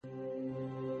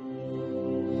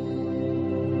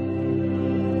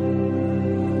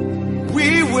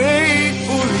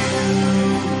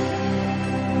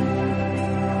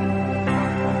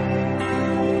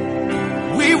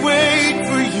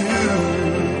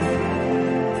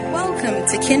welcome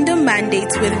to Kingdom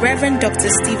Mandates with Reverend Dr.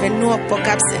 Stephen Noah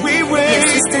Bogabson, the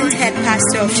Assistant Head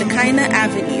Pastor of Shekinah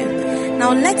Avenue.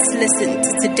 Now let's listen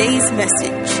to today's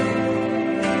message.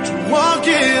 Walk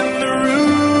in the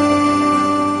room.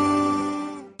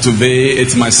 Today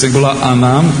it's my singular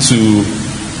honor to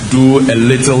do a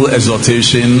little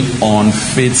exhortation on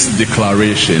faith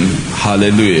declaration.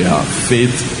 Hallelujah.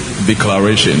 Faith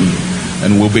declaration.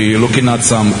 And we'll be looking at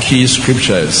some key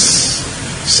scriptures.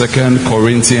 2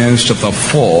 Corinthians chapter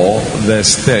 4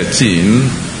 verse 13,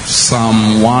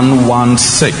 Psalm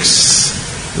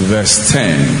 116 verse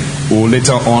 10. We'll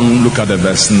later on look at the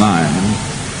verse 9.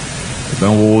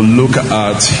 Then we'll look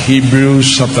at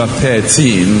Hebrews chapter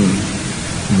 13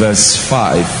 verse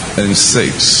 5 and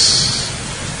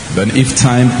 6. Then if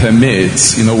time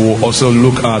permits, we'll also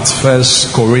look at 1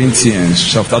 Corinthians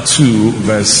chapter 2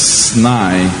 verse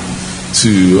 9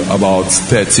 to about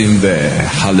 13 there.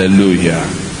 Hallelujah.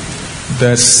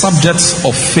 The subject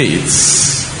of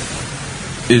faith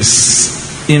is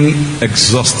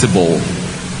inexhaustible.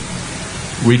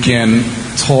 We can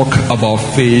talk about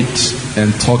faith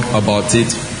and talk about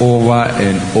it over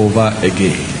and over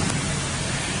again,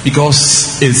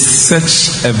 because it's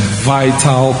such a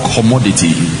vital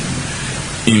commodity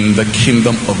in the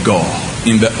kingdom of God,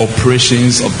 in the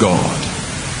operations of God.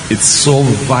 It's so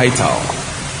vital.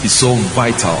 It's so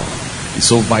vital. It's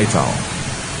so vital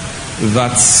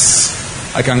that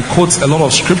I can quote a lot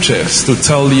of scriptures to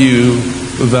tell you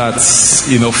that,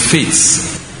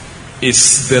 faith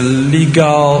is the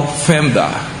legal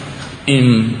fender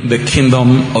in the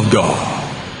kingdom of God.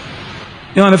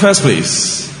 In the first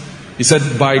place, he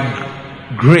said, by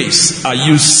grace are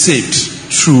you saved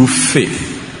through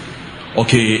faith.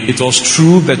 Okay, it was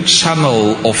through the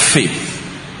channel of faith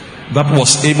that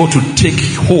was able to take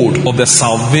hold of the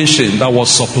salvation that was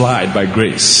supplied by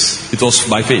grace. It was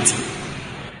by faith.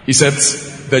 He said,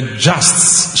 the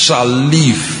just shall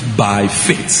live by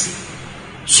faith.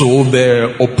 So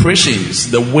their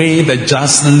operations, the way the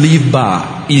just live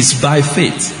by, is by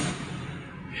faith.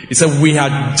 He said, we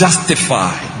are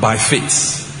justified by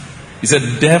faith. He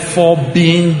said, therefore,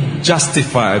 being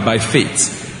justified by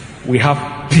faith, we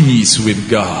have peace with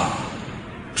God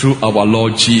through our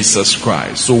Lord Jesus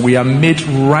Christ. So we are made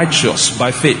righteous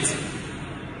by faith.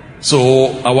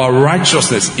 So our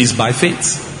righteousness is by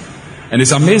faith. And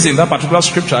it's amazing, that particular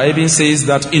scripture even says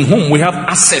that in whom we have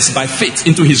access by faith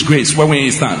into his grace where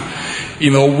we stand.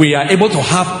 We are able to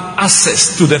have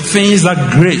access to the things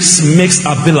that grace makes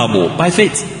available by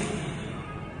faith.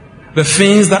 The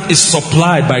things that is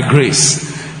supplied by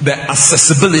grace, the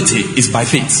accessibility is by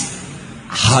faith.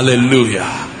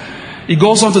 Hallelujah. He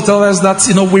goes on to tell us that,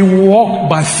 we walk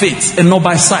by faith and not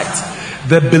by sight.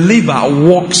 The believer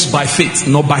walks by faith,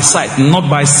 not by sight, not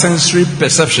by sensory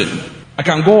perception. I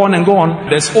can go on and go on.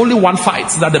 There's only one fight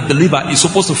that the believer is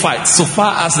supposed to fight, so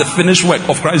far as the finished work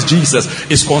of Christ Jesus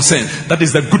is concerned. That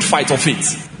is the good fight of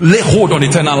faith. Lay hold on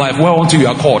eternal life, whereunto you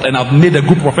are called, and have made a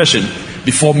good profession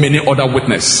before many other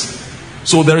witnesses.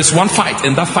 So there is one fight,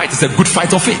 and that fight is a good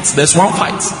fight of faith. There's one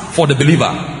fight for the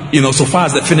believer, so far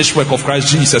as the finished work of Christ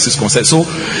Jesus is concerned. So,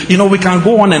 we can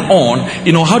go on and on.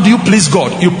 How do you please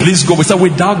God? You please God. We say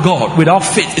without God, without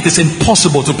faith, it is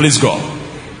impossible to please God.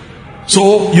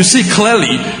 So you see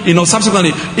clearly,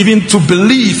 subsequently, even to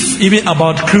believe, even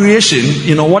about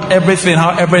creation,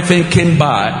 how everything came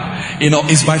by,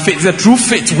 is by faith. The true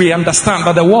faith, we understand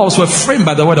that the worlds were framed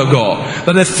by the word of God.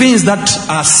 That the things that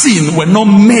are seen were not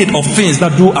made of things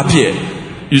that do appear.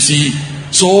 You see,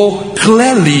 so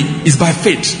clearly it's by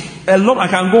faith. A lot, I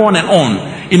can go on and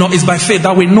on. It's by faith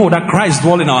that we know that Christ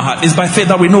dwells in our heart. It's by faith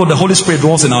that we know the Holy Spirit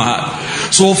dwells in our heart.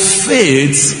 So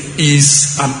faith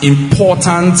is an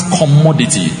important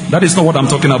commodity. That is not what I'm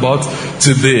talking about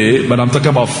today, but I'm talking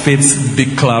about faith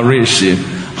declaration.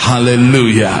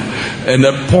 Hallelujah. And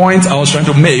the point I was trying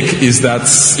to make is that,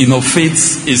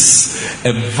 faith is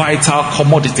a vital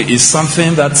commodity. It's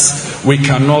something that we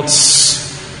cannot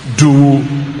do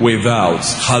without.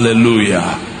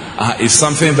 Hallelujah. It's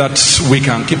something that we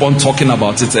can keep on talking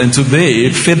about it. And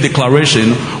today, faith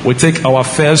declaration, we take our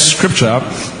first scripture,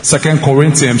 2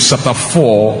 Corinthians chapter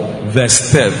 4,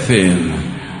 verse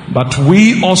 13. But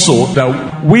we also,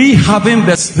 that we having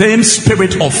the same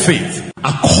spirit of faith,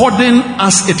 according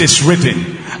as it is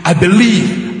written, I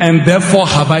believe and therefore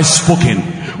have I spoken.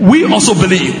 We also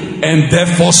believe and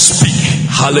therefore speak.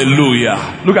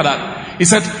 Hallelujah. Look at that. He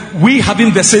said, we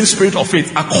having the same spirit of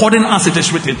faith, according as it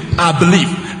is written, I believe,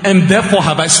 and therefore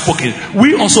have I spoken.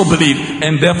 We also believe,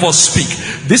 and therefore speak.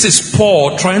 This is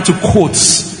Paul trying to quote,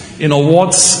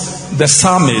 what the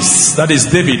psalmist, that is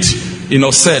David,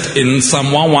 said in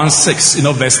Psalm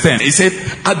 116, verse 10. He said,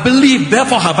 I believe,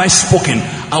 therefore have I spoken.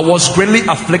 I was greatly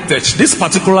afflicted. This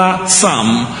particular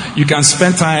psalm, you can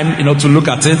spend time, to look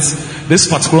at it. This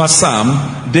particular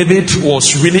psalm, David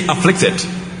was really afflicted.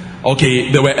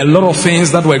 Okay, there were a lot of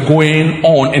things that were going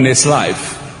on in his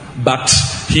life, but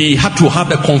he had to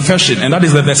have a confession, and that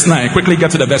is the verse 9. Quickly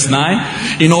get to the verse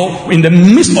 9. In the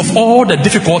midst of all the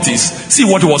difficulties, see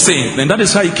what he was saying. And that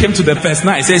is how he came to the verse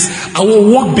 9. He says, I will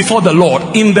walk before the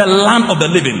Lord in the land of the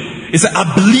living. He said,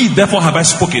 I believe, therefore have I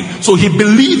spoken. So he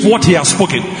believed what he has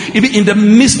spoken, even in the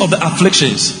midst of the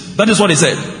afflictions. That is what he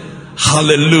said.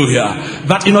 Hallelujah.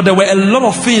 But there were a lot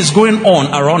of things going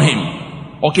on around him.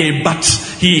 Okay, but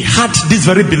he had this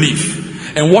very belief.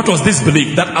 And what was this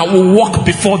belief? That I will walk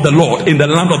before the Lord in the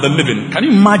land of the living. Can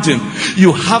you imagine?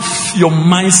 You have your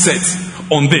mindset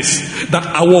on this, that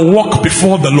I will walk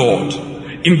before the Lord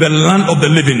in the land of the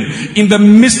living, in the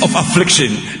midst of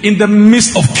affliction, in the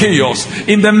midst of chaos,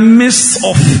 in the midst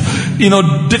of,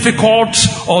 difficult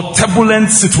or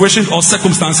turbulent situations or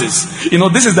circumstances.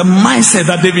 This is the mindset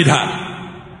that David had.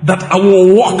 That I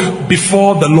will walk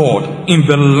before the Lord in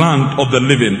the land of the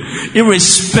living,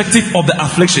 irrespective of the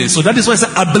affliction. So that is why I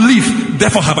said, I believe,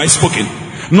 therefore have I spoken.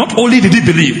 Not only did he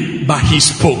believe, but he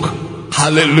spoke.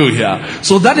 Hallelujah.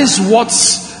 So that is what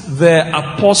the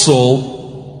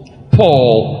apostle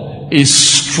Paul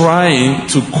is trying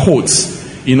to quote,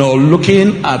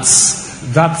 looking at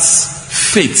that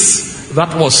faith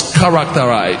that was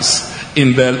characterized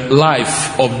in the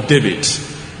life of David.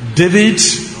 David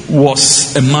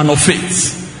was a man of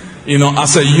faith.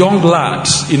 As a young lad,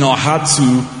 had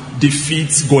to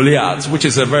defeat Goliath, which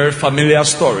is a very familiar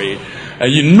story.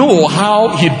 And how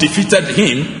he defeated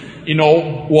him,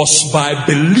 was by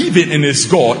believing in his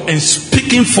God and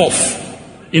speaking forth,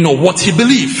 what he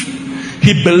believed.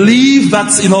 He believed that,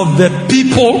 the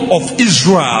people of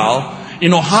Israel,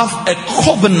 have a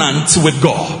covenant with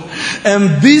God.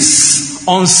 And this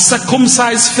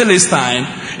uncircumcised Philistine,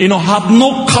 had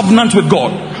no covenant with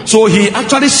God. So he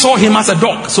actually saw him as a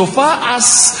dog. So far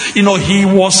as, he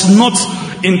was not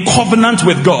in covenant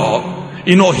with God,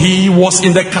 he was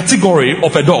in the category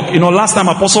of a dog. Last time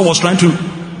Apostle was trying to,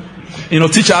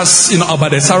 teach us,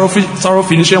 about the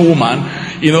Syrophoenician woman,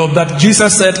 that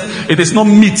Jesus said, it is not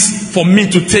meet for me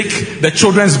to take the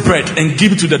children's bread and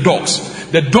give it to the dogs.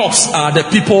 The dogs are the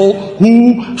people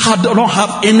who don't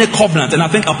have any covenant. And I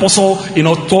think Apostle,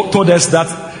 told us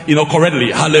that,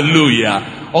 correctly.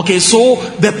 Hallelujah. Okay, so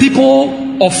the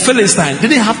people of Philistine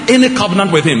didn't have any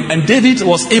covenant with him. And David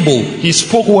was able. He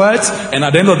spoke words. And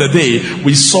at the end of the day,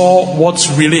 we saw what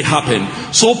really happened.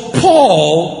 So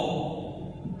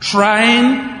Paul,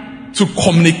 trying to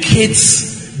communicate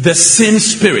the same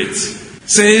spirit,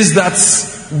 says that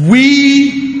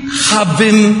we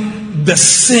having the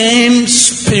same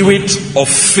spirit of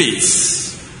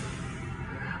faith,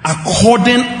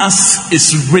 according as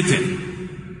is written,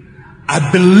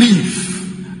 I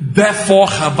believe, therefore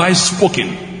have I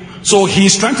spoken. So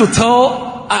he's trying to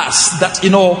tell us that,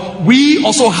 we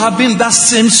also having that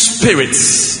same spirit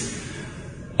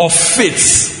of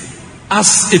faith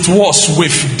as it was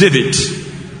with David.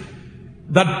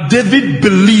 That David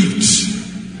believed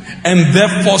and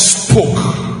therefore spoke.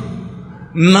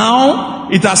 Now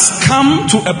it has come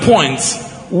to a point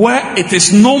where it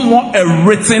is no more a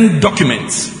written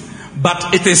document,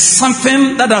 but it is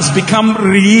something that has become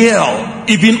real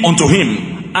even unto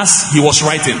him as he was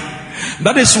writing.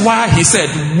 That is why he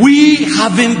said, we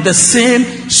having the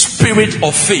same spirit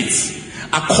of faith,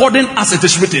 according as it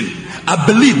is written, I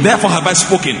believe, therefore have I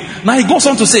spoken. Now he goes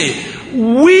on to say,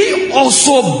 we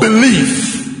also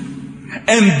believe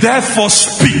and therefore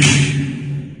speak.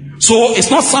 So it's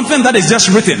not something that is just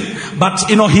written, but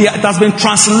it has been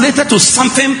translated to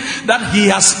something that he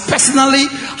has personally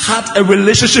had a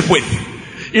relationship with.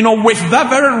 With that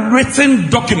very written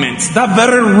document, that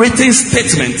very written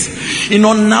statement,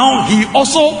 now he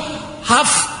also have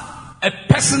a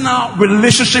personal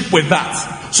relationship with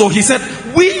that. So he said,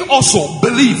 we also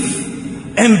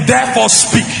believe and therefore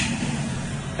speak.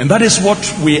 And that is what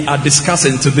we are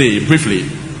discussing today briefly.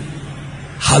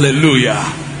 Hallelujah.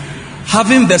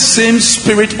 Having the same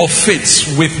spirit of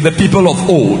faith with the people of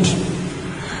old.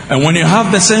 And when you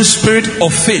have the same spirit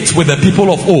of faith with the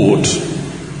people of old,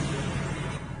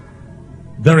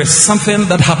 there is something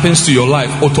that happens to your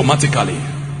life automatically.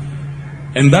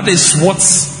 And that is what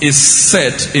is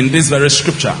said in this very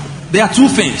scripture. There are two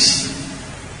things.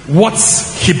 What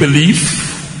he believed,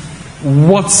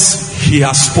 what he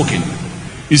has spoken.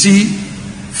 You see,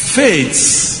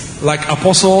 faith, like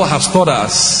Apostle has taught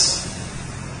us,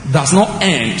 does not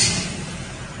end,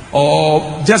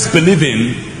 or just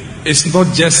believing is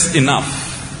not just enough.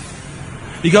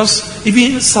 Because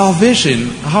even salvation,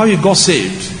 how you got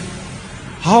saved,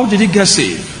 how did you get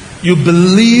saved? You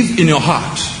believe in your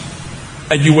heart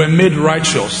and you were made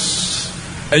righteous,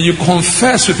 and you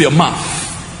confess with your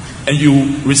mouth and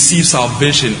you receive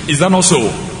salvation. Is that not so?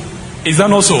 Is that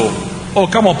not so? Oh,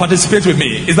 come on, participate with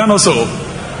me. Is that not so?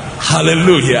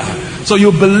 Hallelujah. So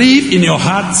you believe in your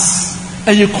heart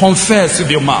and you confess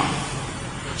with your mouth.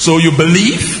 So you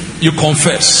believe, you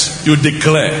confess, you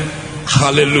declare.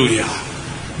 Hallelujah.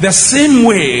 The same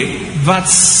way that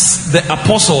the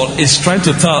apostle is trying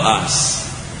to tell us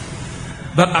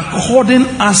that according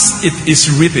as it is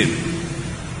written,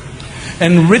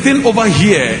 and written over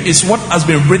here is what has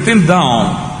been written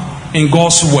down in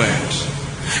God's word.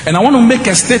 And I want to make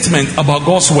a statement about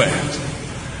God's word.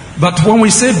 But when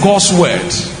we say God's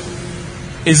word,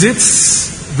 is it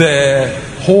the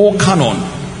whole canon?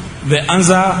 The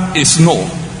answer is no.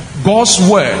 God's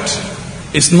word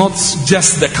is not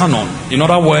just the canon. In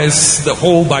other words, the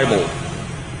whole Bible.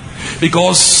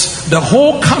 Because the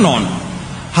whole canon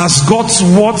has got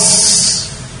what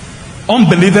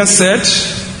unbelievers said,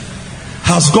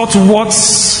 has got what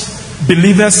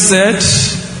believers said,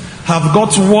 have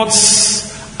got what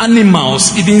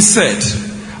animals even said,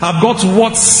 have got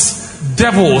what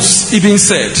devils even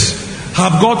said,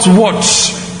 have got what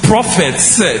prophets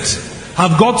said,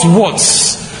 have got what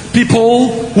people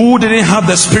who didn't have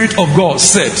the Spirit of God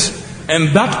said.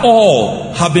 And that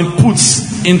all have been put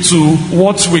into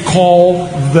what we call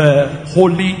the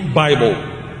Holy Bible.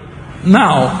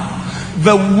 Now,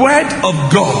 the Word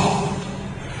of God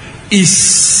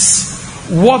is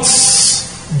what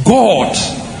God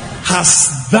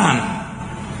has done,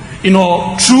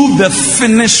 through the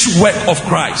finished work of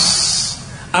Christ,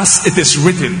 as it is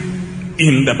written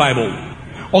in the Bible.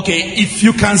 Okay, if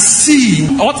you can see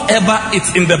whatever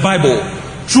is in the Bible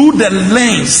through the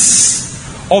lens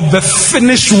of the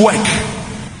finished work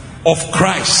of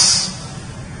Christ,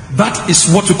 that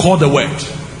is what we call the Word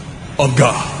of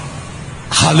God.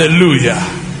 Hallelujah.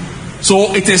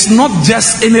 So it is not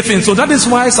just anything. So that is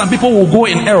why some people will go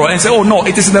in error and say, oh no,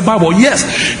 it is in the Bible.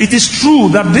 Yes, it is true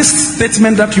that this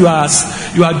statement that you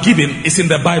are giving is in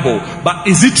the Bible. But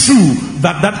is it true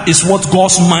that that is what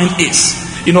God's mind is?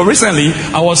 Recently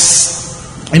I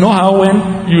was, how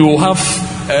when you have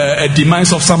a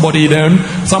demise of somebody, then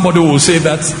somebody will say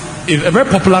that, a very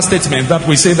popular statement that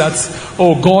we say that,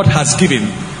 oh, God has given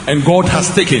and God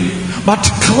has taken. But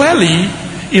clearly,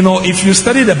 if you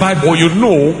study the Bible, you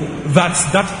know that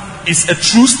that is a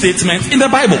true statement in the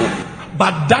Bible.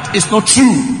 But that is not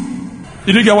true.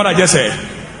 Did you get what I just said?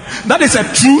 That is a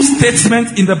true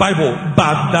statement in the Bible,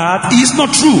 but that is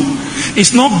not true.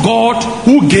 It's not God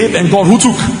who gave and God who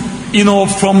took.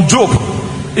 From Job,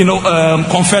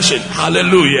 confession.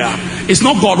 Hallelujah. It's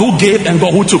not God who gave and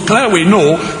God who took. Clearly we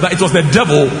know that it was the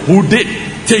devil who did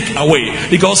take away.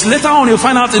 Because later on you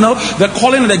find out, the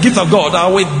calling and the gift of God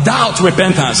are without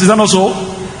repentance. Is that not so?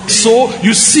 So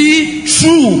you see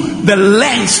through the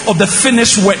lens of the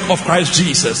finished work of Christ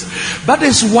Jesus. That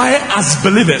is why as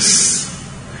believers,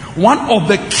 one of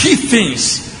the key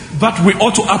things that we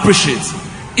ought to appreciate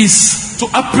is to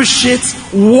appreciate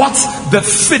what the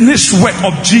finished work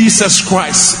of Jesus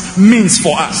Christ means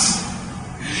for us.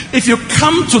 If you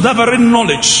come to that very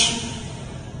knowledge,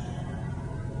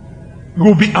 you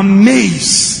will be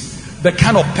amazed the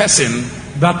kind of person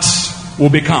that will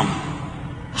become.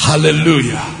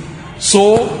 Hallelujah.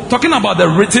 So, talking about the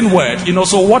written word,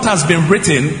 so what has been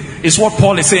written is what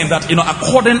Paul is saying, that,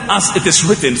 according as it is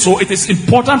written. So it is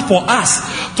important for us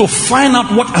to find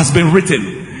out what has been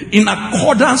written in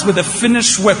accordance with the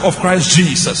finished work of Christ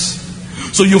Jesus.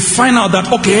 So you find out that,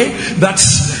 okay, that,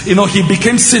 he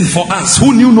became sin for us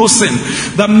who knew no sin.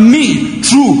 That me,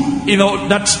 through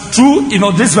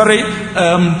this very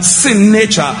sin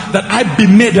nature, that I be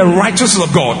made the righteousness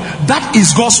of God. That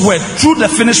is God's word through the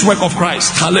finished work of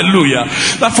Christ. Hallelujah.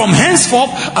 That from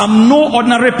henceforth, I'm no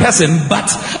ordinary person, but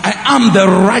I am the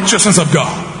righteousness of God.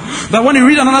 That when you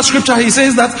read another scripture, he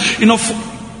says that,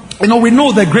 we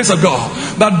know the grace of God,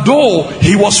 that though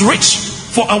he was rich,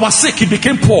 for our sake he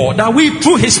became poor, that we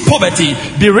through his poverty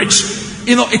be rich.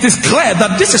 It is clear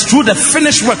that this is through the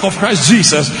finished work of Christ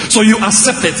Jesus. So you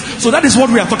accept it. So that is what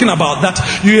we are talking about. That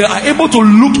you are able to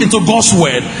look into God's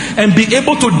word and be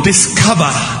able to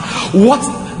discover what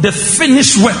the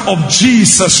finished work of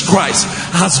Jesus Christ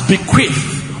has bequeathed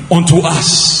unto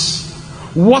us.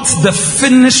 What the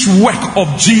finished work of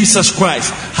Jesus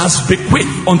Christ has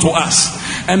bequeathed unto us.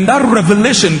 And that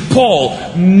revelation, Paul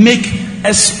make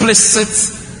explicit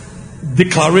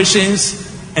declarations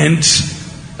and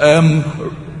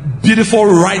beautiful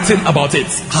writing about it.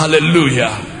 Hallelujah.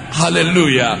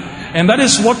 Hallelujah. And that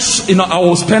is what I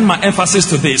will spend my emphasis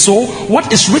today. So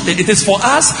what is written? It is for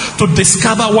us to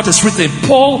discover what is written.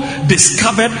 Paul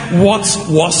discovered what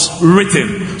was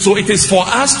written. So it is for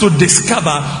us to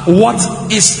discover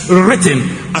what is written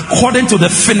according to the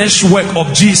finished work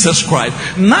of Jesus Christ.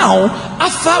 Now,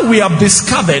 after we have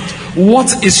discovered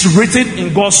what is written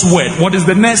in God's word, what is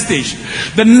the next stage?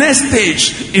 The next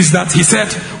stage is that he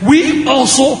said, we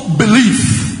also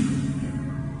believe.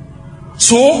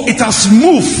 So it has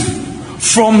moved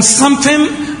from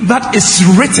something that is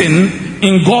written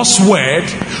in God's word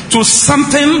to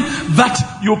something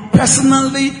that you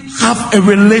personally have a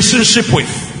relationship with.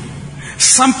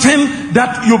 Something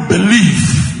that you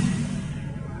believe.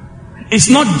 It's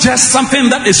not just something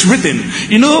that is written.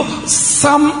 You know,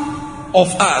 some of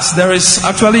us, there is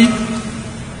actually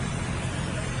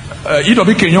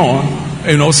E.W.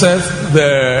 Kenyon, says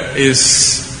there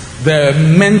is the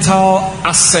mental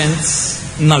assent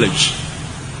knowledge,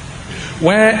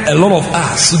 where a lot of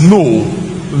us know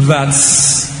that,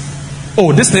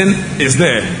 oh, this thing is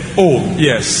there. Oh,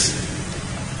 yes,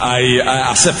 I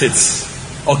accept it.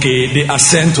 Okay, they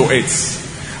assent to it.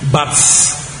 But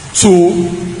to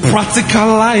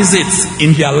practicalize it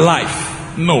in their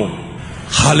life, no.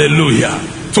 Hallelujah.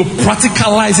 To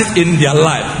practicalize it in their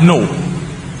life, no.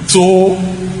 So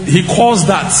he calls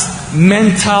that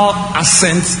mental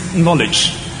assent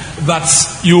knowledge, that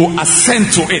you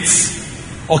assent to it.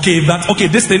 Okay,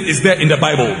 this thing is there in the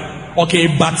Bible. Okay,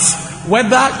 but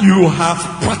whether you have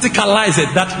practicalized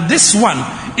it, that this one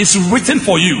is written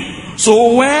for you.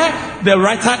 So where the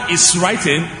writer is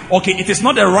writing, okay, it is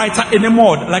not the writer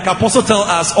anymore. Like Apostle tells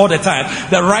us all the time,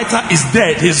 the writer is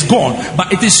dead, he's gone.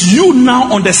 But it is you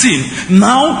now on the scene.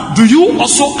 Now, do you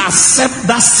also accept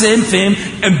that same thing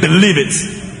and believe it?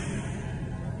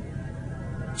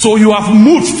 So you have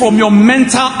moved from your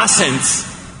mental assent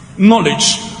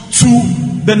knowledge to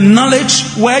the knowledge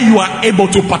where you are able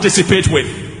to participate with.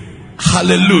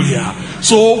 Hallelujah.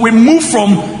 So we move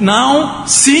from now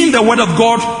seeing the word of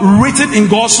God written in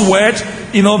God's word,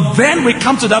 then we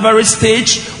come to that very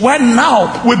stage where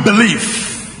now we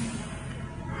believe.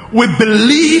 We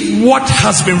believe what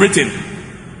has been written.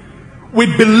 We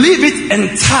believe it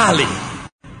entirely.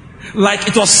 Like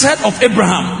it was said of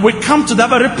Abraham, we come to that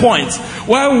very point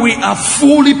where we are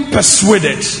fully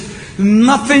persuaded.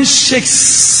 Nothing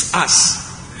shakes us.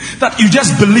 That you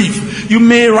just believe. You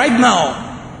may right now,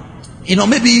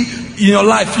 maybe in your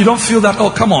life you don't feel that, oh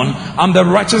come on, I'm the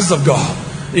righteousness of God.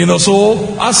 So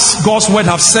as God's word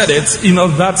have said it,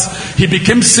 that he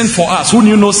became sin for us who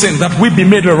knew no sin, that we be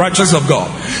made the righteousness of God.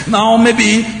 Now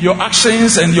maybe your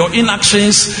actions and your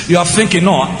inactions, you are thinking,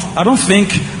 no, I don't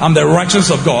think I'm the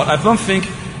righteousness of God. I don't think,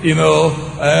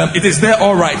 it is there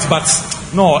all right, but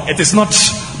no, it is not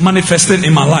manifesting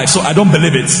in my life, so I don't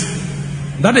believe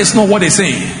it. That is not what he's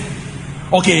saying.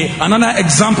 Okay, another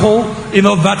example,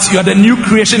 that you are the new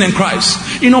creation in Christ.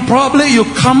 Probably you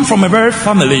come from a very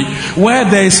family where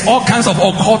there is all kinds of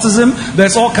occultism,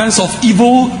 there's all kinds of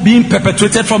evil being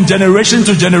perpetuated from generation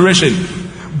to generation.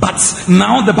 But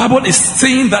now the Bible is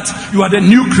saying that you are the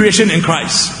new creation in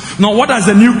Christ. Now, what does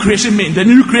the new creation mean? The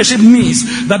new creation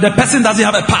means that the person doesn't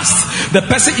have a past. The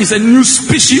person is a new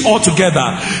species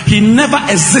altogether. He never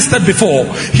existed before.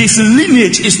 His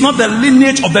lineage is not the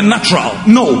lineage of the natural.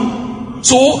 No.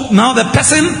 So now the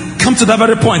person comes to that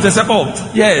very point and says,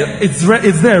 oh, yeah, it's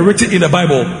there written in the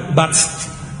Bible, but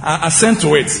I assent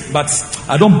to it, but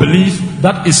I don't believe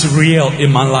that is real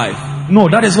in my life. No,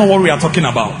 that is not what we are talking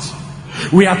about.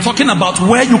 We are talking about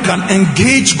where you can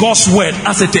engage God's word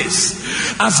as it is.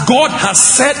 As God has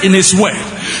said in his word,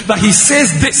 that he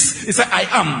says this. He said, I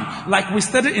am. Like we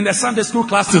studied in the Sunday school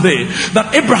class today,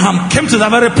 that Abraham came to that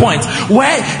very point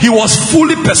where he was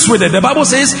fully persuaded. The Bible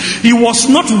says he was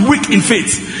not weak in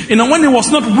faith. When he was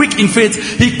not weak in faith,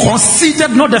 he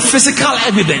considered not the physical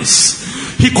evidence.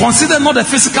 He considered not the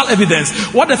physical evidence.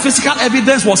 What the physical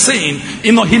evidence was saying,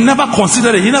 he never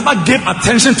considered it. He never gave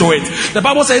attention to it. The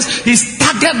Bible says he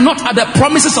staggered not at the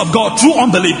promises of God through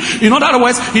unbelief. In other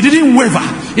words, he didn't waver.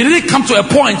 He didn't come to a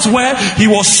point where he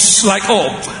was like, oh,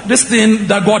 this thing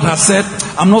that God has said,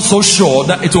 I'm not so sure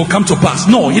that it will come to pass.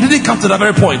 No, he didn't come to that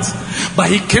very point. But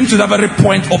he came to that very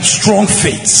point of strong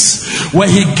faith, where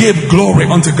he gave glory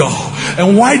unto God.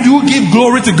 And why do you give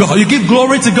glory to God? You give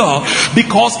glory to God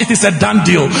because it is a done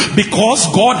deal. Because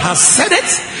God has said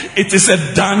it, it is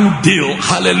a done deal.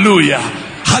 Hallelujah.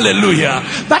 Hallelujah.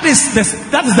 That is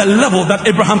the level that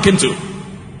Abraham came to.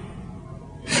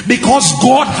 Because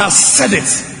God has said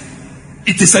it,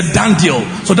 it is a done deal.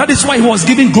 So that is why he was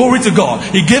giving glory to God.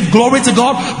 He gave glory to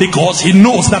God because he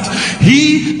knows that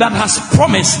he that has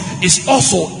promised is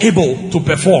also able to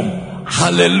perform.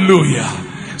 Hallelujah.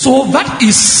 So that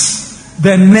is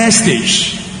the next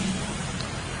stage,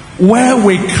 where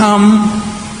we come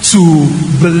to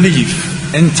believe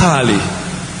entirely.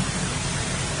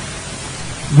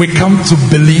 We come to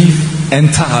believe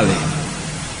entirely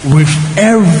with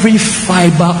every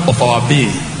fiber of our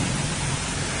being,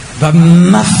 that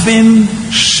nothing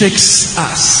shakes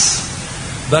us.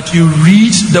 That you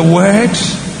read the word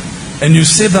and you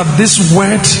say that this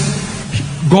word,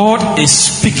 God is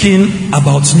speaking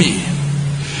about me.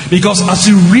 Because as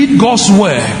you read God's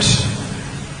word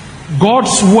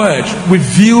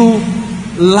reveal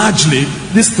largely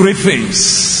these three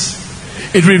things.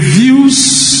 It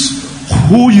reveals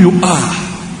who you are.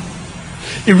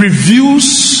 It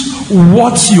reveals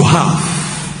what you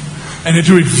have. And it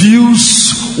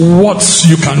reveals what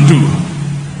you can do.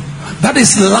 That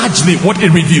is largely what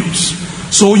it reveals.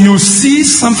 So you see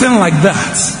something like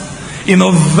that.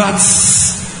 That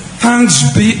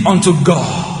thanks be unto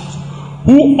God,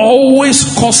 who always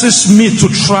causes me to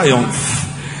triumph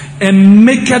and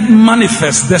maketh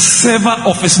manifest the savor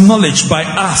of his knowledge by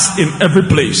us in every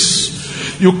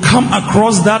place. You come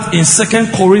across that in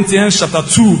 2 Corinthians chapter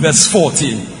 2 verse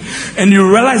 14. And you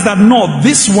realize that no,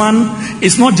 this one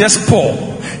is not just Paul.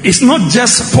 It's not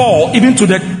just Paul, even to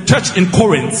the church in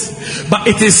Corinth, but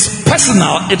it is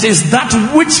personal. It is that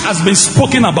which has been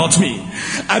spoken about me.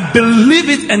 I believe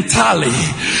it entirely,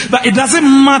 that it doesn't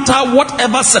matter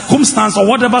whatever circumstance or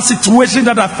whatever situation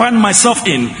that I find myself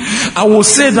in. I will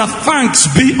say that thanks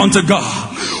be unto God,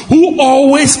 who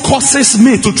always causes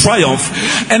me to triumph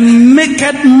and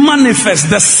maketh manifest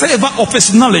the savor of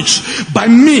his knowledge by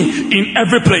me in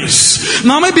every place.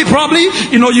 Now maybe probably,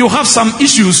 you have some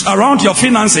issues around your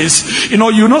finances.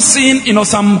 You're not seeing,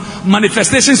 some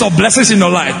manifestations of blessings in your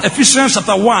life. Ephesians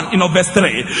chapter 1, verse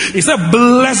 3. It said,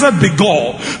 blessed be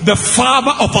God, the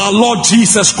Father of our Lord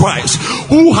Jesus Christ,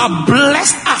 who have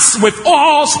blessed us with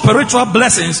all spiritual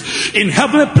blessings in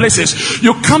heavenly places.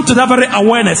 You come to that very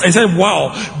awareness and say,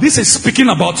 wow, this is speaking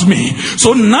about me.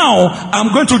 So now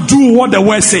I'm going to do what the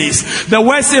word says. The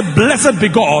word says, blessed be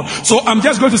God. So I'm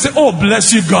just going to say, oh,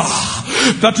 bless you, God,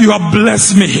 that you have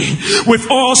blessed me with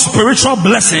all spiritual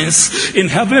blessings in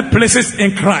heavenly places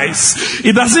in Christ.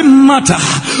 It doesn't matter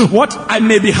what I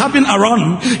may be having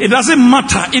around me. It doesn't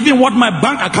matter even what my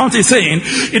bank account is saying.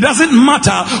 It doesn't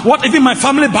matter what even my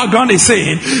family background is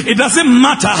saying. It doesn't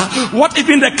matter what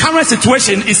even the current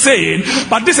situation is saying.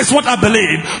 But this is what I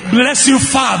believe. Bless you,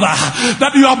 Father,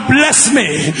 that you have blessed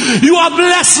me. You have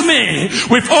blessed me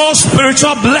with all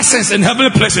spiritual blessings in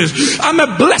heavenly places. I'm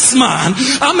a blessed man.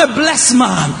 I'm a blessed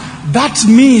man. That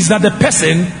means that the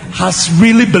person has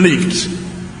really believed.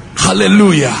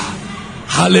 Hallelujah.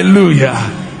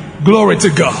 Hallelujah. Glory to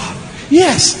God.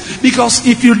 Yes, because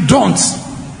if you don't,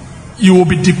 you will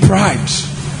be deprived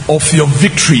of your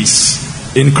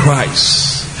victories in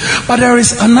Christ. But there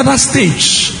is another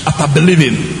stage after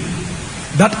believing,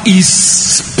 that is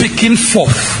speaking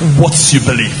forth what you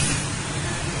believe.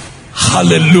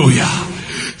 Hallelujah.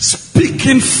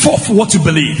 Speaking forth what you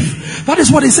believe. That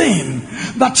is what he's saying.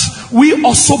 That we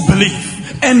also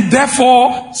believe and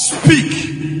therefore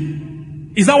speak.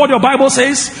 Is that what your Bible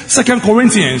says? 2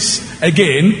 Corinthians,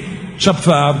 again,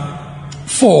 chapter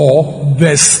 4,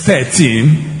 verse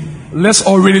 13. Let's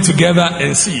all read it together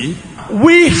and see.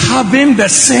 We having the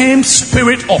same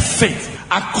spirit of faith,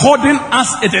 according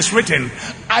as it is written,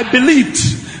 I believed,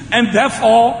 and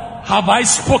therefore have I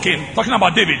spoken. Talking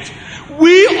about David.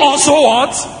 We also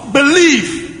what?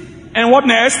 Believe. And what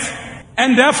next?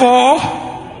 And therefore,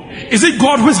 is it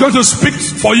God who is going to speak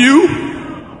for you?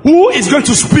 Who is going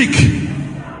to speak?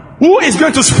 Who is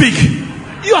going to speak?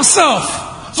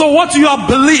 Yourself. So what you have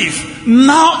believed,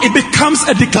 now it becomes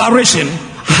a declaration.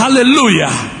 Hallelujah.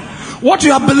 What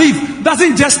you have believed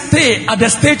doesn't just stay at the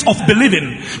stage of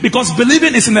believing, because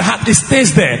believing is in the heart, it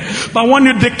stays there. But when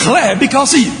you declare,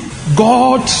 because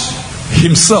God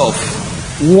himself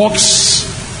walks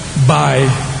by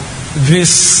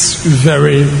this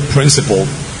very principle,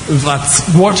 that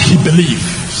what he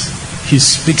believes, he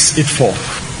speaks it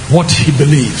forth. What he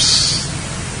believes,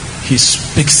 he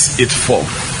speaks it forth.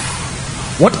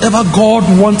 Whatever God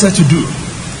wanted to do,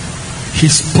 he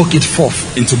spoke it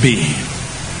forth into being.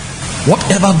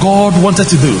 Whatever God wanted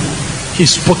to do, he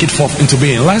spoke it forth into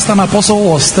being. Last time Apostle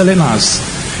was telling us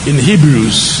in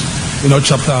Hebrews,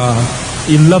 chapter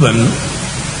 11,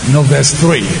 verse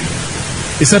 3.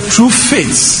 He said, through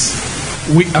faith,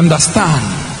 we understand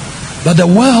that the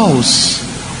worlds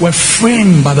were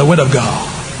framed by the word of God,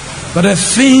 but the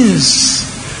things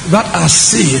that are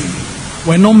seen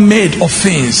were not made of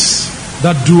things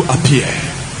that do appear.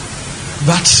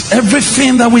 That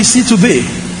everything that we see today,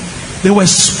 they were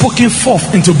spoken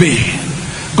forth into being.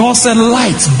 God said,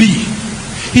 light be.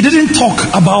 He didn't talk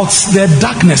about the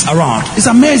darkness around. It's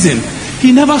amazing.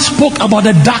 He never spoke about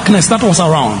the darkness that was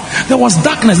around. There was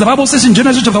darkness. The Bible says in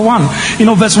Genesis chapter 1,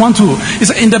 verse 1, 2. It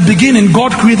said, in the beginning,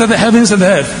 God created the heavens and the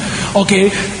earth.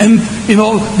 Okay. And,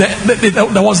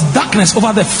 there was darkness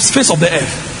over the face of the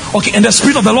earth. Okay. And the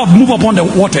Spirit of the Lord moved upon the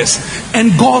waters.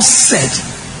 And God said,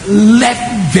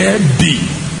 let there be.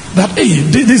 That,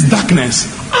 this darkness.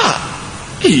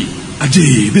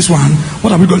 This one,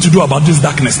 what are we going to do about this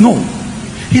darkness? No.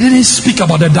 He didn't speak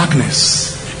about the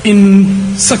darkness.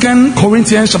 In 2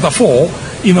 Corinthians chapter 4,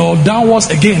 that was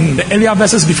again the earlier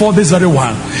verses before this very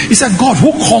one. He said, God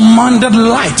who commanded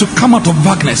light to come out of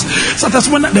darkness. So that's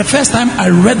when the first time I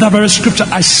read that very scripture,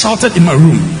 I shouted in my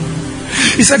room.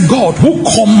 He said, God who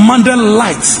commanded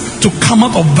light to come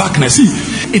out of darkness. See,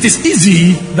 it is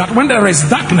easy that when there is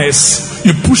darkness,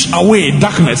 you push away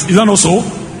darkness. Is that not so?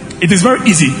 It is very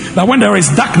easy that when there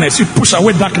is darkness, you push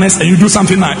away darkness and you do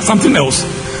something else.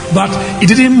 But it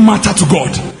didn't matter to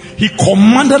God. He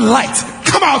commanded light,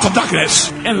 come out of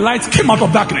darkness. And light came out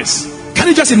of darkness. Can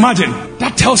you just imagine?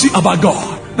 That tells you about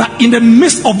God. That in the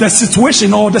midst of the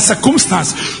situation or the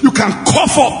circumstance, you can call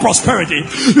for prosperity.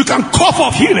 You can call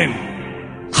for healing.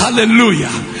 Hallelujah.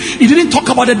 He didn't talk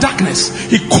about the darkness.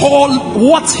 He called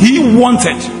what he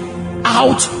wanted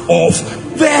out of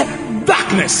the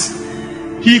darkness.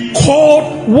 He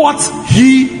called what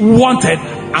he wanted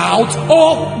out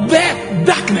of the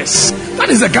darkness. That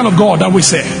is the kind of God that we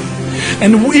serve.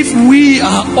 And if we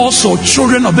are also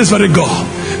children of this very God,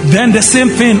 then the same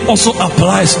thing also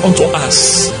applies unto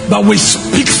us. That we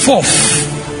speak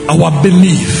forth our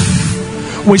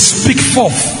belief. We speak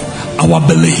forth our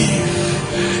belief.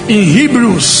 In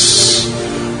Hebrews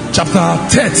chapter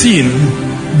 13,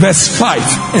 verse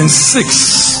 5 and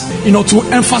 6, to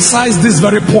emphasize these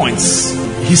very points,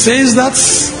 he says that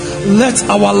let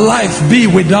our life be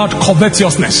without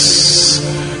covetousness.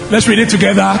 Let's read it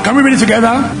together. Can we read it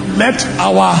together? Let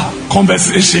our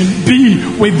conversation be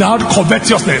without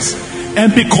covetousness,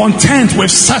 and be content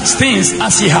with such things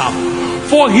as he hath.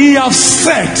 For he hath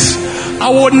said, I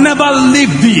will never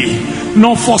leave thee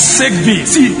nor forsake thee.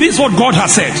 See, this is what God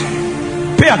has said.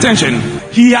 Pay attention.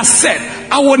 He has said,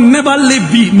 I will never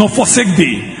leave thee nor forsake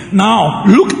thee. Now,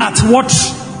 look at what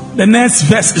the next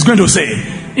verse is going to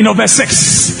say. Verse 6.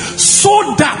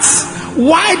 So that,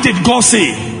 why did God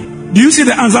say? Do you see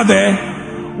the answer there?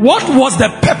 What was the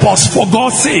purpose for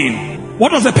God saying?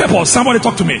 What was the purpose? Somebody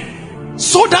talk to me.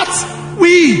 So that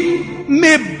we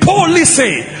may boldly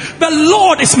say, the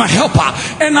Lord is my helper,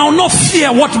 and I'll not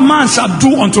fear what man shall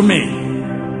do unto me.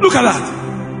 Look at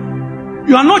that.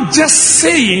 You are not just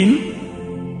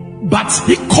saying, but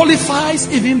he qualifies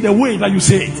even the way that you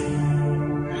say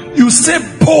it. You say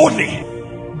boldly.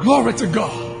 Glory to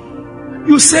God.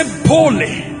 You say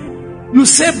boldly. You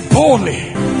say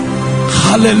boldly.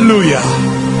 Hallelujah.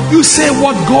 You say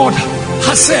what God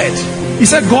has said. He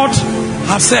said God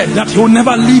has said that he will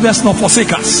never leave us nor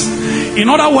forsake us. In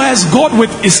other words, God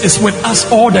is with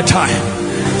us all the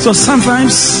time. So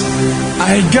sometimes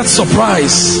I get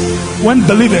surprised when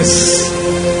believers,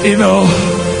 in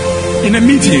a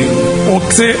meeting or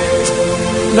say,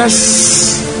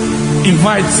 let's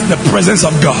invite the presence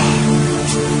of God.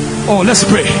 Oh, let's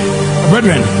pray.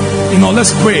 Brethren,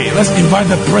 let's pray. Let's invite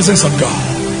the presence of God.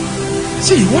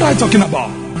 See, what are you talking about?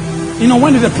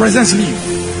 When did the presence leave?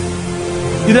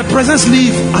 Did the presence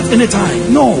leave at any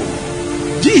time? No.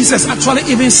 Jesus actually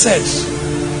even said,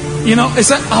 he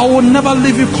said, I will never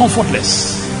leave you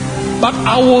comfortless, but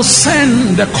I will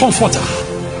send the comforter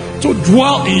to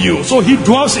dwell in you. So he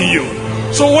dwells in you.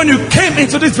 So when you came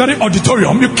into this very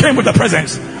auditorium, you came with the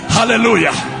presence.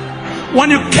 Hallelujah.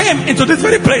 When you came into this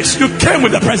very place, you came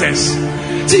with the presence.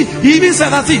 See, he even said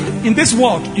that, in this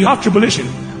world you have tribulation,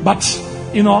 but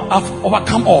I've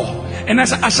overcome all, and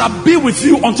I shall be with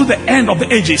you unto the end of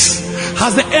the ages.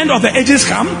 Has the end of the ages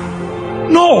come?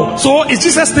 No. So is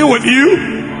Jesus still with you?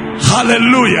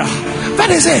 Hallelujah. That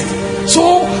is it.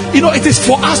 So it is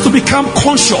for us to become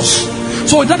conscious.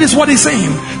 So that is what he's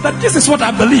saying, that this is what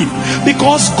I believe,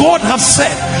 because God has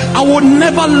said, I will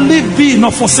never leave thee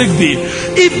nor forsake thee.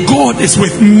 If God is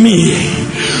with me,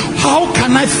 how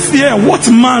can I fear what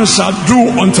man shall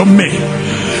do unto me?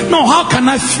 No, how can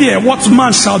I fear what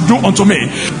man shall do unto me?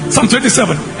 Psalm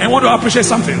 27. And I want to appreciate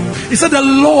something. He said, the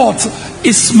Lord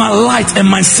is my light and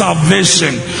my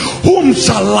salvation. Whom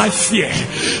shall I fear?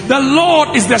 The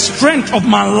Lord is the strength of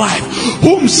my life.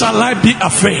 Whom shall I be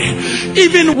afraid?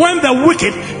 Even when the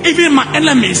wicked, even my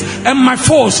enemies and my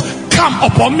foes come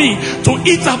upon me to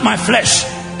eat up my flesh.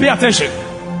 Pay attention.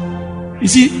 You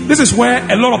see, this is where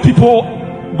a lot of people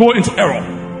go into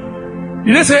error.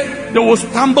 Did they say they will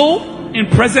stumble in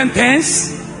present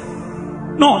tense?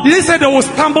 No. Did he say they will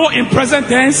stumble in present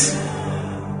tense?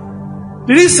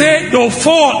 Did he say they will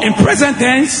fall in present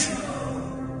tense?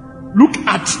 Look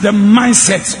at the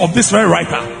mindset of this very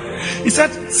writer. He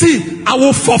said, see, I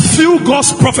will fulfill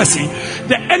God's prophecy.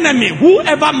 The enemy,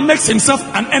 whoever makes himself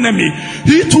an enemy,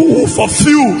 he too will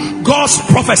fulfill God's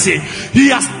prophecy. He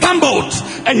has stumbled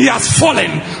and he has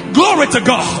fallen. Glory to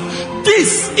God.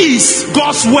 This is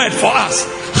God's word for us.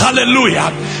 Hallelujah.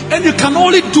 And you can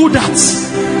only do that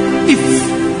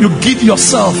if you give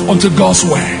yourself unto God's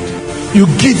word. You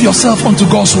give yourself unto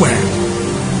God's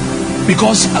word.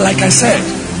 Because, like I said,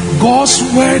 God's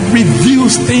word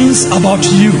reveals things about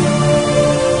you.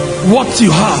 What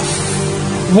you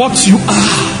have, what you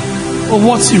are, or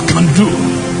what you can do.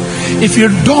 If you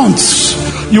don't,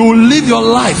 you will live your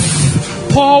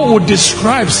life. Paul would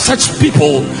describe such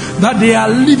people that they are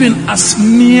living as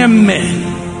mere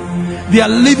men. They are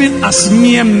living as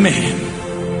mere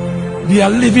men. They are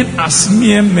living as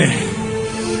mere men.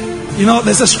 You know,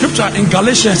 there's a scripture in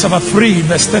Galatians chapter 3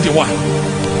 verse 31.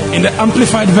 In the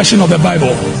amplified version of the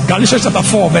Bible. Galatians chapter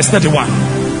 4 verse 31.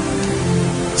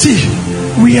 See,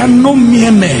 we are no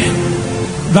mere men.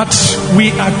 That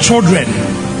we are children,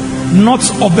 not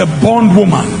of the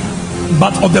bondwoman,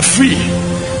 but of the free.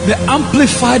 The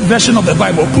amplified version of the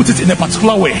Bible put it in a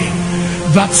particular way.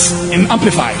 That's in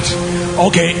amplified.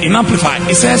 Okay, in amplified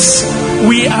it says,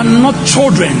 we are not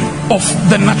children of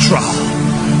the natural,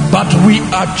 but we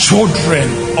are children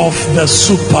of the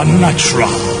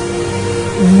supernatural.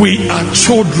 We are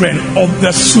children of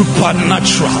the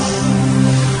supernatural.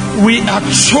 We are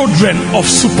children of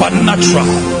supernatural.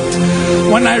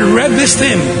 When I read this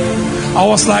thing, I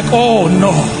was like, oh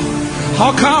no,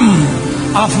 how come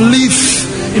I've lived,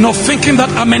 thinking that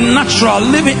I'm a natural,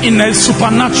 living in a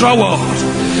supernatural world?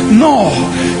 No,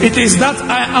 it is that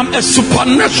I am a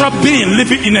supernatural being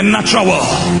living in a natural world.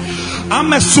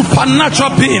 I'm a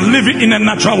supernatural being living in a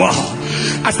natural world.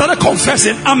 I started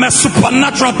confessing, I'm a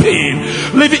supernatural being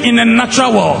living in a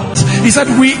natural world. He said,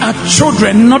 we are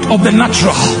children not of the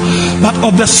natural, but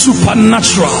of the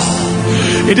supernatural.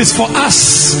 It is for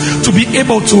us to be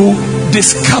able to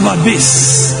discover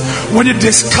this. When you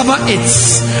discover it,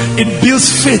 it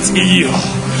builds faith in you.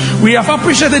 We have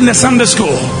appreciated in the Sunday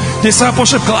school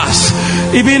discipleship class,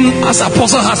 even as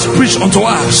Apostle has preached unto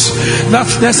us, that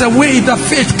there's a way that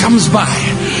faith comes by.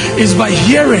 Is by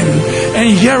hearing, and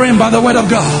hearing by the word of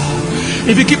God.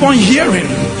 If you keep on hearing,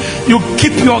 you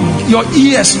keep your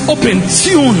ears open,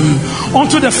 tuned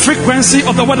onto the frequency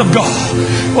of the word of God,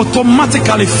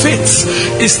 automatically faith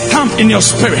is stamped in your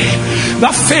spirit.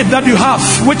 That faith that you have,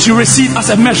 which you receive as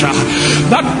a measure,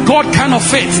 that God kind of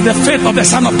faith, the faith of the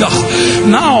Son of God,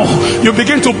 now you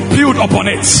begin to build upon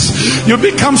it. You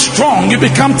become strong, you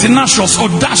become tenacious,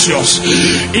 audacious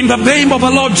in the name of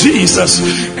the Lord Jesus,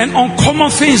 and uncommon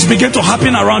things begin to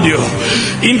happen around you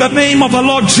in the name of the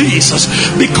Lord Jesus,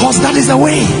 because that is the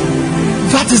way.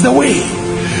 That is the way.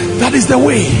 That is the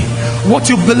way. What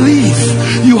you believe,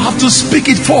 you have to speak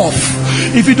it forth.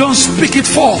 If you don't speak it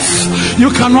forth, you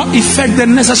cannot effect the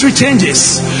necessary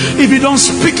changes. If you don't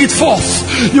speak it forth,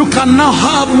 you can now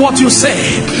have what you say.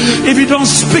 If you don't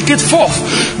speak it forth,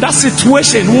 that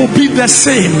situation will be the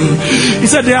same. He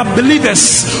said there are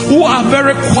believers who are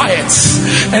very quiet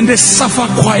and they suffer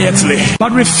quietly,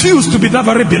 but refuse to be that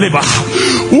very believer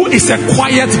who is a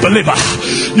quiet believer.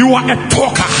 You are a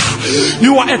talker.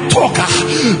 You are a talker.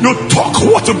 You talk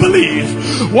what you believe.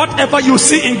 Whatever you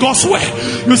see in God's word,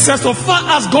 you say, so far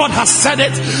as God has said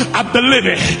it, I believe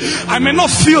it. I may not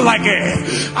feel like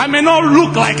it, I may not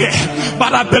look like it,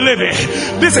 but I believe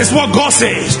it. This is what God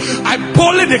says. I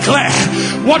boldly declare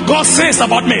what God says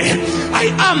about me. I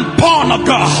am born of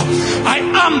God. I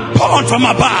am born from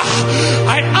above.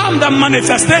 I am the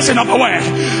manifestation of the word.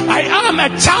 I am a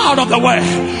child of the word,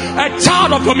 a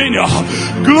child of dominion.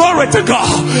 Glory to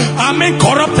God. I'm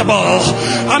incorruptible.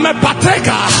 I'm a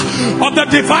partaker of the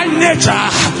divine nature.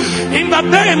 In the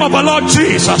name of the Lord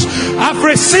Jesus, I've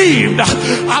received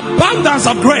abundance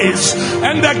of grace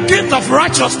and the gift of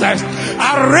righteousness.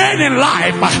 I reign in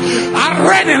life. I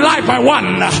reign in life by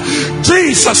one,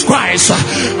 Jesus Christ.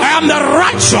 I am the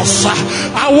righteous.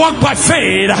 I walk by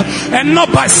faith and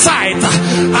not by sight.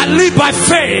 I live by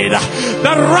faith.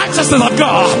 The righteousness of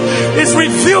God is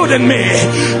revealed in me.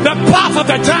 The path of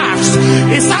the just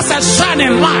is as a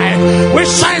shining light which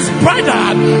shines brighter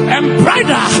and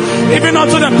brighter even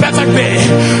unto the perfect day.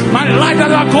 My light does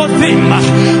not go dim.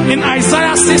 In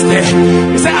Isaiah 60,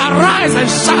 he said, arise and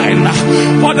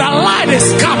shine, for the light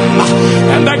is come,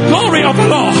 and the glory of the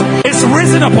Lord is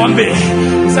risen upon thee.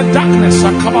 He said, darkness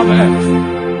shall cover the earth,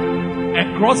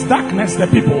 and gross darkness the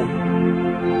people.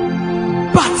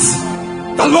 But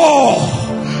the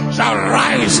Lord shall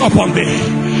rise upon thee.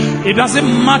 It doesn't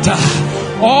matter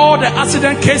all the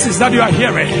accident cases that you are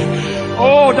hearing.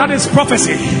 Oh, that is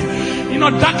prophecy. You know,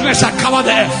 darkness shall cover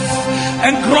the earth,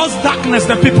 and gross darkness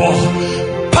the people.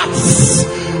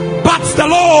 But the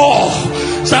Lord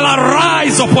shall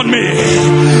arise upon me,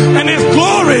 and his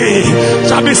glory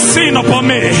shall be seen upon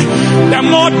me. The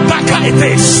more darker it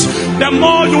is, the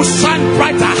more you shine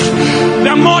brighter.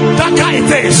 The more darker it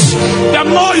is, the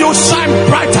more you shine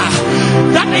brighter.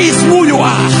 That is who you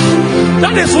are.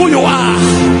 That is who you are.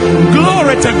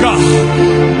 Glory to God.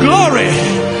 Glory.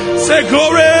 Say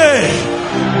glory.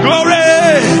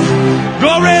 Glory.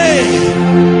 Glory.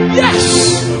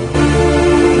 Yes.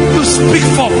 You speak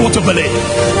forth what to believe.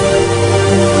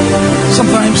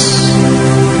 Sometimes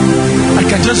I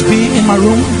can just be in my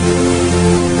room,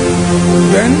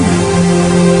 then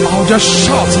I'll just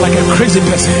shout like a crazy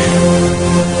person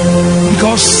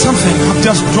because something have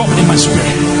just dropped in my spirit.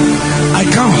 I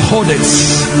can't hold it.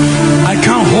 I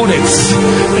can't hold it.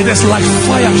 It is like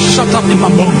fire shut up in my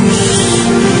bones.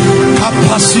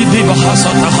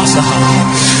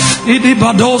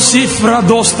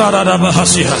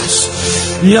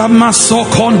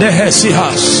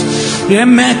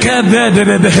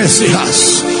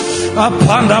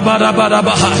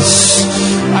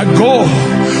 I go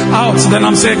out, then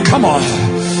I'm saying, come on.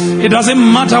 It doesn't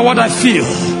matter what I feel.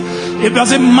 It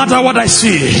doesn't matter what I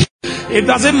see. It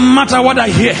doesn't matter what I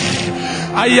hear.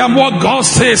 I am what God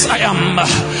says I am.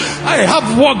 I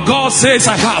have what God says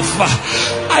I have.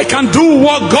 I can do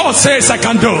what God says I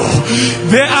can do.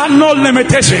 There are no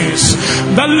limitations.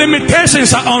 The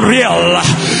limitations are unreal.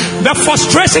 The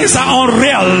frustrations are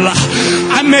unreal.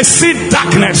 I may see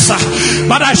darkness,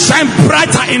 but I shine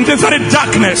brighter in this very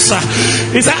darkness.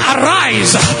 He said,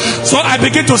 arise. So I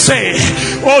begin to say,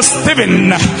 oh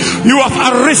Stephen, you have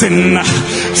arisen.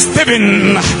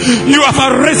 Stephen, you have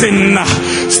arisen.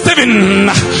 Stephen,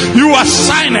 you are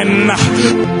shining.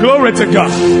 Glory to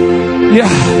God. Yeah,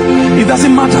 it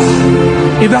doesn't matter.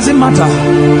 It doesn't matter.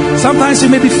 Sometimes you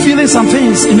may be feeling some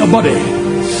things in your body.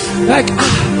 Like,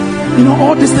 you know,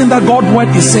 all this thing that God's word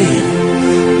is saying.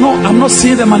 No, I'm not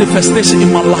seeing the manifestation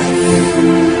in my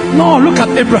life. No, look at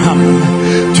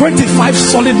Abraham. 25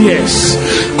 solid years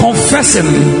confessing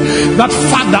that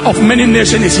father of many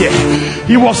nations is here.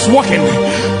 He was walking,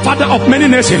 father of many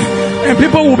nations. And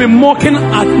people will be mocking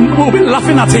at, will be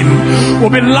laughing at him, will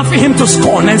be laughing him to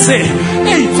scorn and say,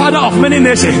 hey, father of many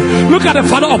nations. Look at the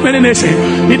father of many nations.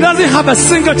 He doesn't have a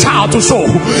single child to show.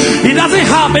 He doesn't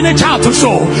have any child to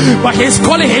show. But he's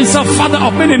calling himself father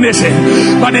of many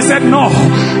nations. But he said, no,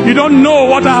 you don't know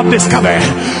what I have discovered.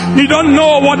 You don't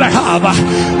know what I have.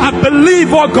 I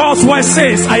believe what God's word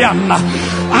says I am.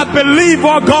 I believe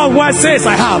what God's word says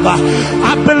I have.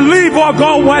 I believe what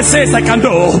God's word says I can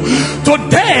do.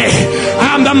 Today,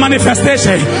 I am the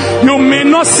manifestation. You may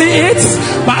not see it,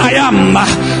 but I am.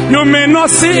 You may not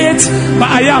see it, but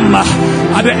I am.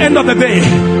 At the end of the day,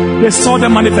 they saw the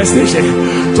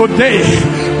manifestation. Today,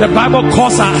 the Bible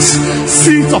calls us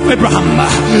seeds of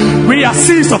Abraham. We are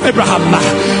seeds of Abraham.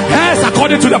 Yes,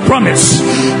 according to the promise.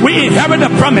 We inherit the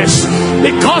promise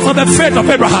because of the faith of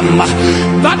Abraham.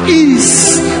 That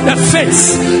is the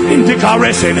faith in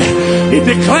declaration. He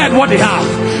declared what he had.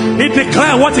 He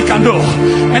declared what he can do.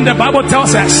 And the Bible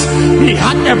tells us he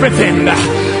had everything.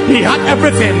 He had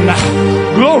everything.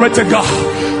 Glory to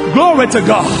God. Glory to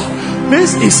God.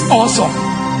 This is awesome.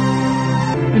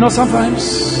 You know,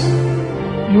 sometimes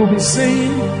you'll be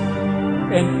saying,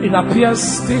 and it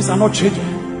appears things are not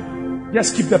changing.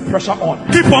 Just keep the pressure on.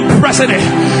 Keep on pressing it.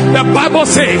 The Bible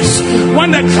says,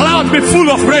 when the clouds be full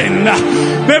of rain,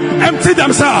 they empty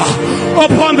themselves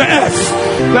upon the earth.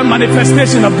 The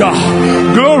manifestation of God.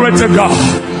 Glory to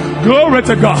God. Glory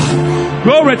to God.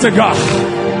 Glory to God.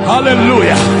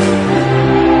 Hallelujah.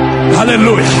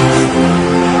 Hallelujah.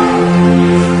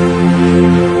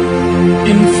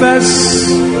 In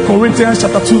 1 Corinthians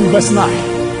chapter 2 verse 9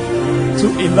 to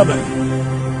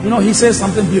 11, you know, he says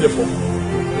something beautiful.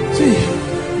 See,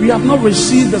 we have not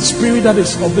received the spirit that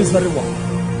is of this very world,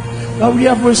 but we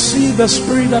have received the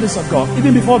spirit that is of God.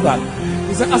 Even before that,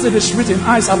 he said, as it is written,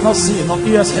 eyes have not seen, nor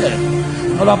ears heard,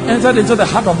 nor have entered into the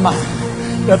heart of man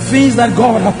the things that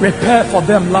God have prepared for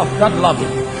them that love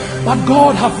him. But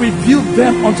God have revealed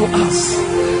them unto us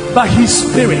by his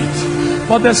spirit.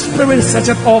 For the spirit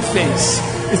searcheth all things.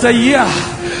 It's a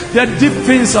the deep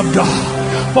things of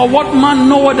God. For what man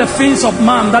knoweth the things of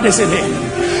man that is in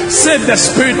him, save the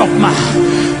spirit of man.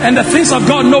 And the things of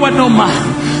God knoweth no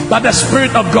man but the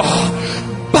spirit of God.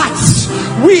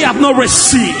 But we have not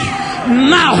received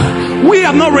Now we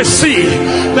have not received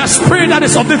the spirit that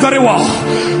is of this very world.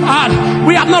 And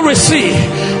we have not received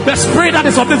the spirit that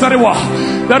is of this very world.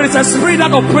 There is a spirit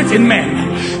that operates in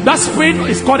men. That spirit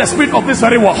is called the spirit of this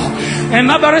very world.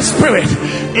 Another spirit,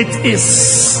 it is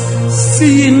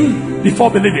seeing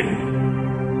before believing.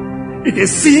 It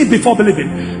is seeing before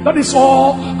believing. That is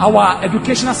all our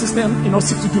educational system,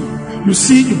 seeks to do. You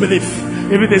see, you believe.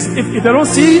 If they don't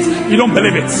see it, you don't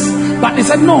believe it. But he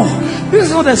said, no, this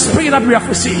is not the spirit that we have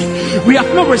received. We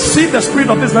have not received the spirit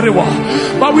of this very world,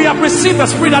 but we have received the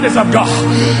spirit that is of God.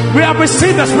 We have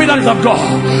received the spirit that is of God.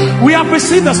 We have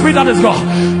received the spirit that is God,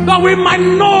 that we might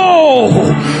know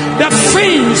the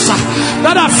things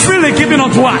that are freely given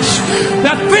unto us.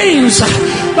 The things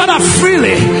that are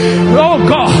freely. Oh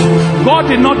God, God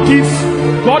did not do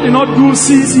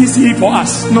CCC for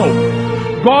us. No,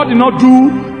 God did not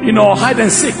do hide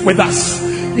and seek with us.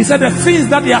 He said the things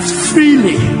that he has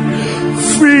freely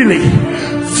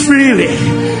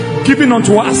given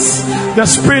unto us, the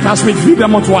Spirit has revealed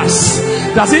them unto us.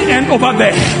 Does it end over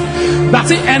there?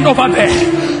 Does it end over there?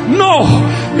 No.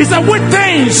 He said with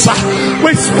things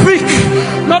we speak,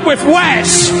 not with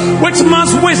words which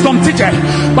man's wisdom teacheth,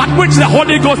 but which the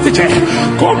Holy Ghost teacheth.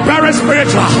 Compare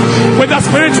spiritual with the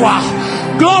spiritual.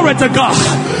 Glory to God.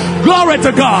 Glory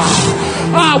to God.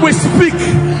 We speak,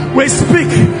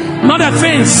 not the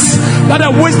things that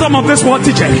the wisdom of this world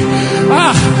teaches.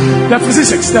 The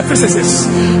physicists, the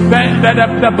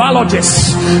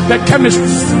biologists, the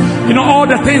chemists, all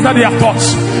the things that they have taught.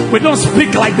 We don't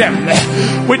speak like them.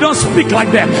 We don't speak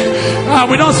like them.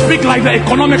 We don't speak like the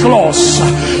economic laws.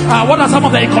 What are some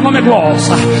of the economic laws?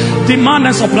 Demand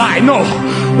and supply. No,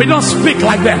 we don't speak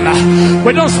like them.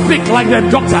 We don't speak like the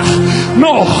doctor.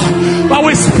 No, but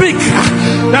we speak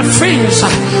the things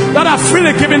that are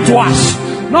freely given to us,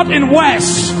 not in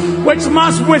words which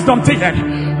man's wisdom teacheth,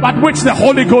 but which the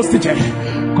Holy Ghost teacheth.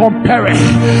 Comparing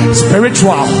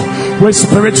spiritual with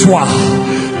spiritual.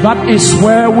 That is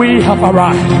where we have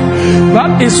arrived.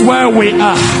 That is where we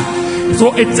are.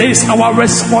 So it is our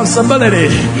responsibility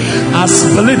as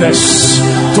believers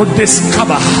to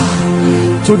discover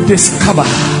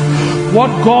what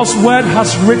God's word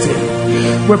has written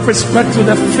with respect to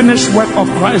the finished work of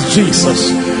Christ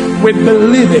Jesus. We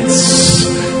believe it,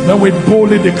 then we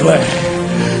boldly declare.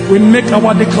 We make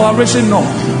our declaration known.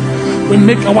 We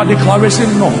make our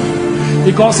declaration known,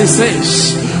 because it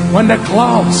says, when the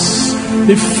clouds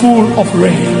be full of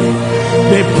rain,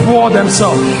 they pour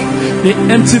themselves, they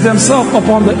empty themselves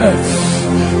upon the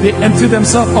earth. They empty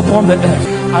themselves upon the earth.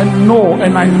 I know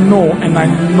and I know and I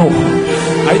know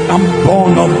I am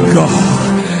born of God.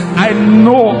 I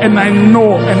know and I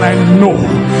know and I know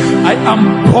I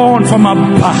am born from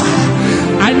above.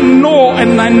 I know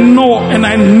and I know and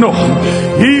I know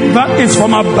he that is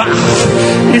from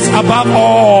above is above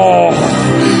all.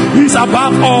 He's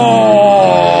above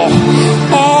all.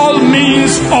 All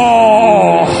means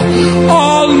all.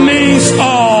 All means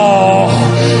all.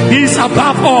 He's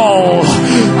above all.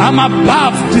 I'm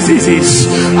above diseases.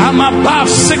 I'm above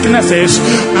sicknesses.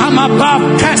 I'm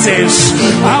above curses.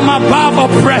 I'm above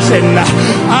oppression.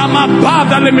 I'm above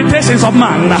the limitations of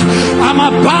man. I'm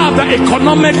above the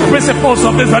economic principles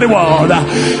of this very world.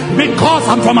 Because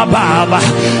I'm from above.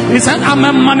 He said, I'm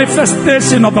a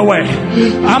manifestation of the way.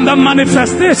 I'm the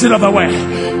manifestation of the way.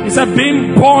 He said,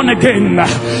 being born again,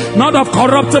 not of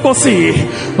corruptible seed,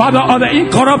 but of the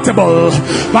incorruptible,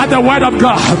 by the word of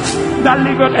God that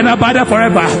liveth and abideth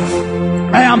forever.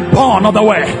 I am born of the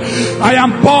way. I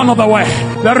am born of the way.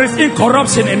 There is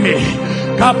incorruption in me.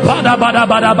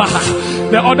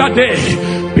 The other day,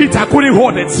 Peter couldn't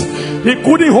hold it. He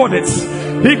couldn't hold it.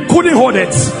 He couldn't hold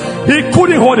it. He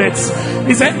couldn't hold it.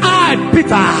 He said, I,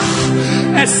 Peter,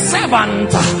 a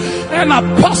servant, an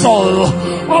apostle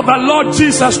of the Lord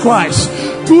Jesus Christ,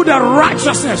 to the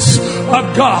righteousness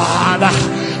of God.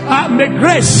 May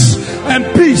grace and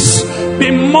peace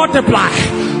be multiplied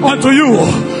unto you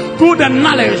through the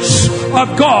knowledge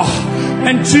of God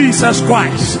and Jesus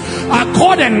Christ,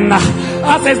 according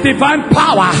as his divine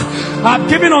power have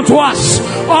given unto us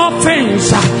all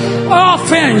things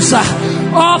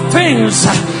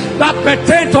that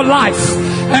pertain to life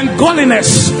and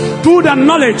godliness, through the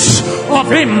knowledge of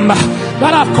him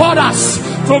that have called us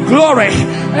to glory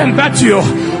and virtue,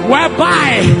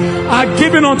 whereby are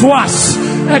given unto us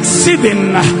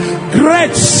exceeding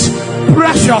great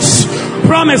precious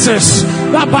promises,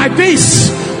 that by this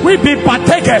we be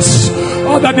partakers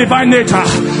of the divine nature.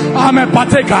 I'm a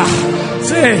partaker.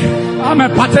 Say, I'm a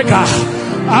partaker.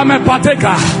 I'm a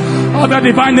partaker of the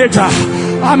divine nature.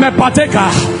 I'm a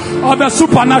partaker of the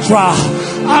supernatural.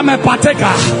 I'm a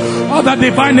partaker of the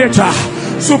divine nature.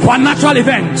 Supernatural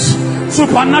events,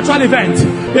 Supernatural events,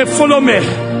 they follow me.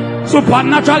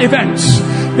 Supernatural events,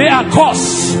 they are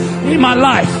caused in my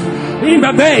life. In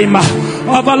the name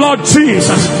of the Lord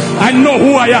Jesus, I know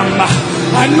who I am.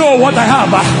 I know what I have.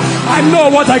 I know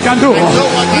what I can do.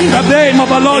 In the name of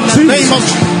the Lord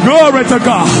Jesus. Glory to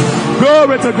God.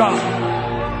 Glory to God.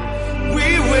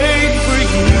 We wait for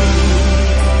you.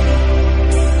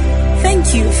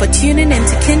 Thank you for tuning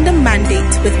into Kingdom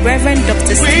Mandate with Reverend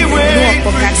Dr. Stephen Noah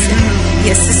Bogasen, the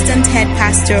Assistant Head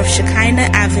Pastor of Shekinah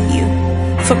Avenue.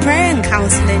 For prayer and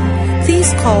counseling,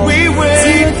 please call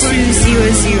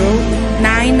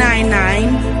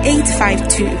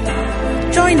 0200-999-852.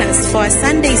 Join us for our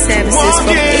Sunday services from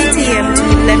 8 a.m. to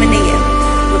 11 a.m.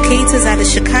 Located at the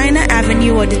Shekinah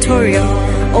Avenue Auditorium,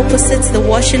 opposite the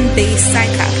Washington Bay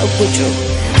Psycha of Woodrow.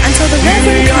 Until the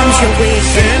Reverend comes your way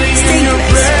again, stay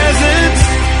blessed.